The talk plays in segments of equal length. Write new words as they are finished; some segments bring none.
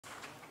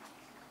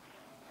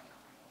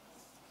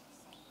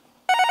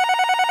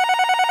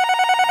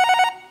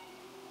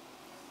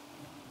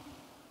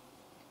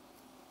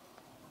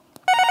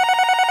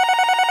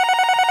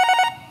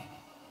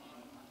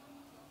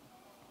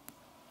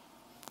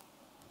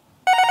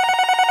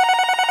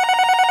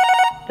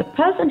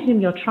person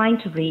whom you're trying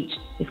to reach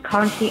is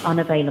currently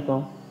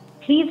unavailable.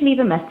 Please leave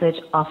a message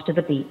after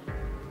the beep.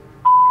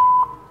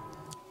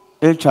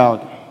 Hey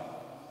child,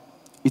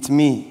 it's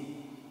me,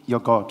 your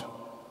God.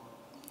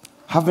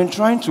 I've been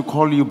trying to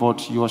call you,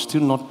 but you are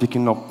still not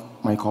picking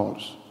up my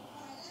calls.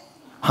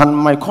 And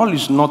my call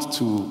is not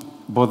to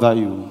bother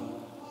you.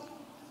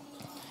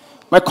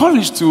 My call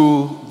is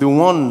to the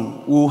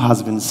one who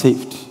has been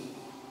saved,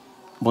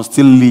 but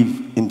still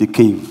live in the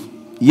cave.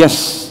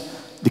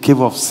 Yes, the cave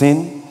of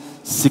sin,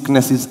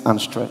 sicknesses, and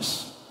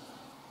stress.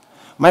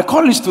 My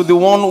call is to the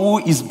one who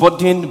is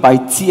burdened by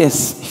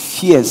tears,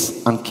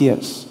 fears, and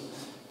cares.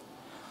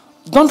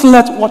 Don't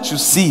let what you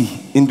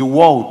see in the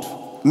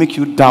world make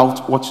you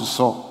doubt what you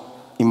saw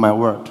in my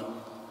word.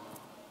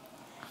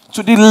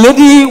 To the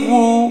lady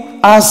who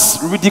has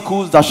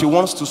ridiculed that she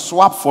wants to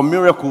swap for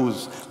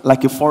miracles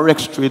like a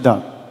forex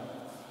trader.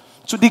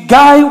 To the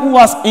guy who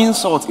has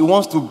insult he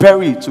wants to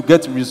bury to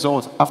get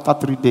results after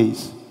 3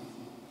 days.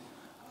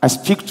 I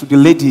speak to the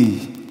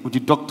lady with the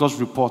doctor's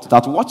report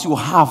that what you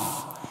have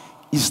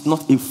is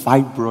not a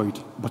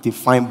fibroid, but a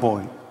fine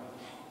boy.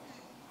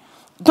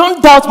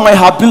 Don't doubt my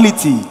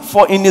ability,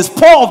 for in a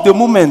spur of the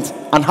moment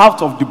and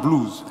out of the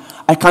blues,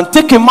 I can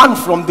take a man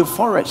from the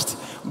forest,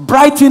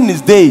 brighten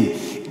his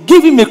day,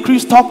 give him a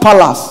crystal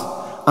palace,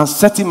 and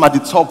set him at the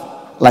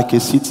top like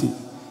a city.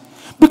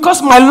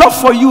 Because my love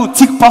for you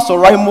thick past a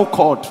rhino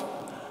cord. And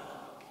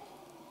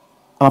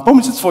my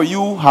promises for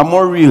you are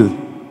more real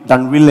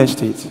than real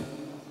estate.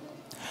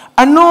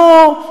 I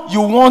know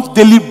you want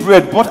daily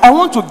bread, but I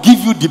want to give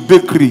you the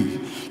bakery.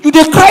 You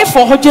dey cry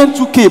for urgent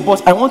 2K,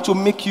 but I want to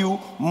make you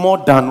more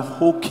than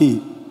okay.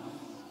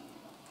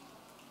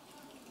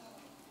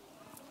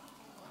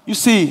 You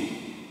see,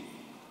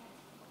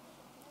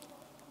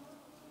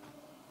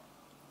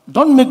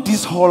 don't make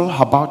this all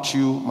about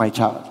you, my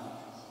child.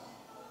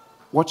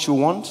 What you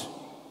want,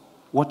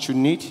 what you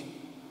need,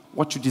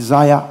 what you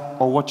desire,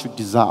 or what you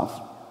deserve.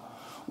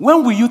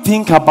 When will you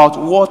think about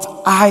what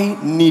I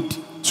need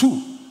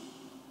too?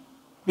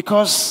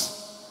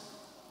 Because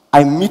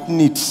I meet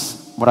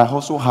needs, but I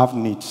also have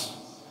needs.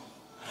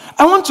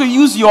 I want to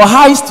use your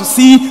eyes to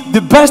see the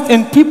best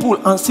in people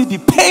and see the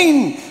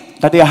pain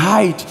that they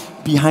hide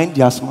behind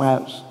their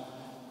smiles.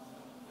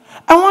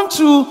 I want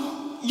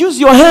to use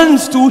your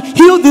hands to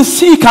heal the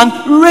sick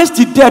and raise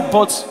the dead,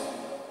 but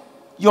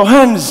your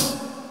hands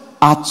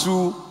are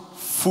too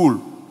full,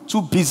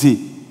 too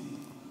busy.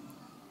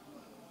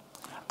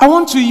 I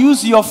want to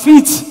use your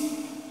feet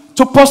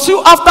to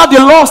pursue after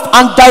the lost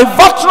and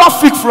divert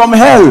traffic from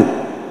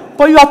hell,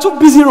 but you are too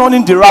busy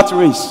running the rat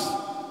race.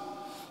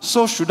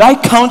 So should I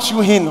count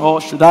you in or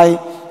should I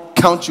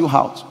count you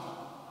out?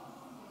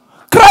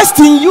 Christ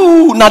in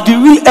you, not the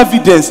real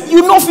evidence.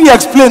 You know if you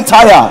explain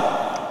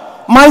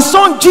tire. My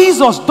son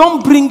Jesus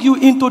don't bring you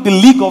into the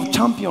League of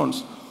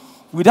Champions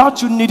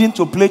without you needing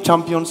to play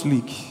Champions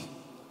League.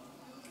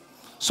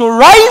 So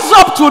rise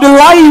up to the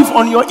life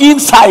on your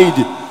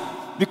inside,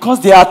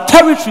 because there are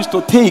territories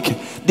to take,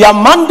 there are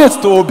mandates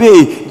to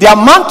obey, there are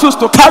mantles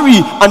to carry,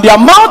 and there are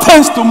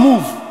mountains to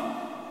move.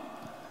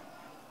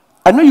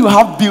 I know you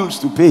have bills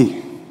to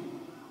pay,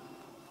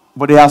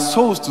 but there are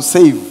souls to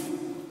save,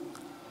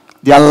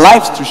 there are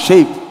lives to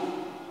shape,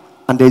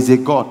 and there is a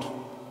God,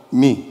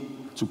 me,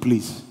 to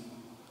please.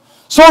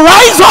 So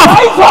rise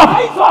up!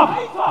 Rise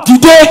up!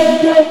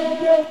 Today.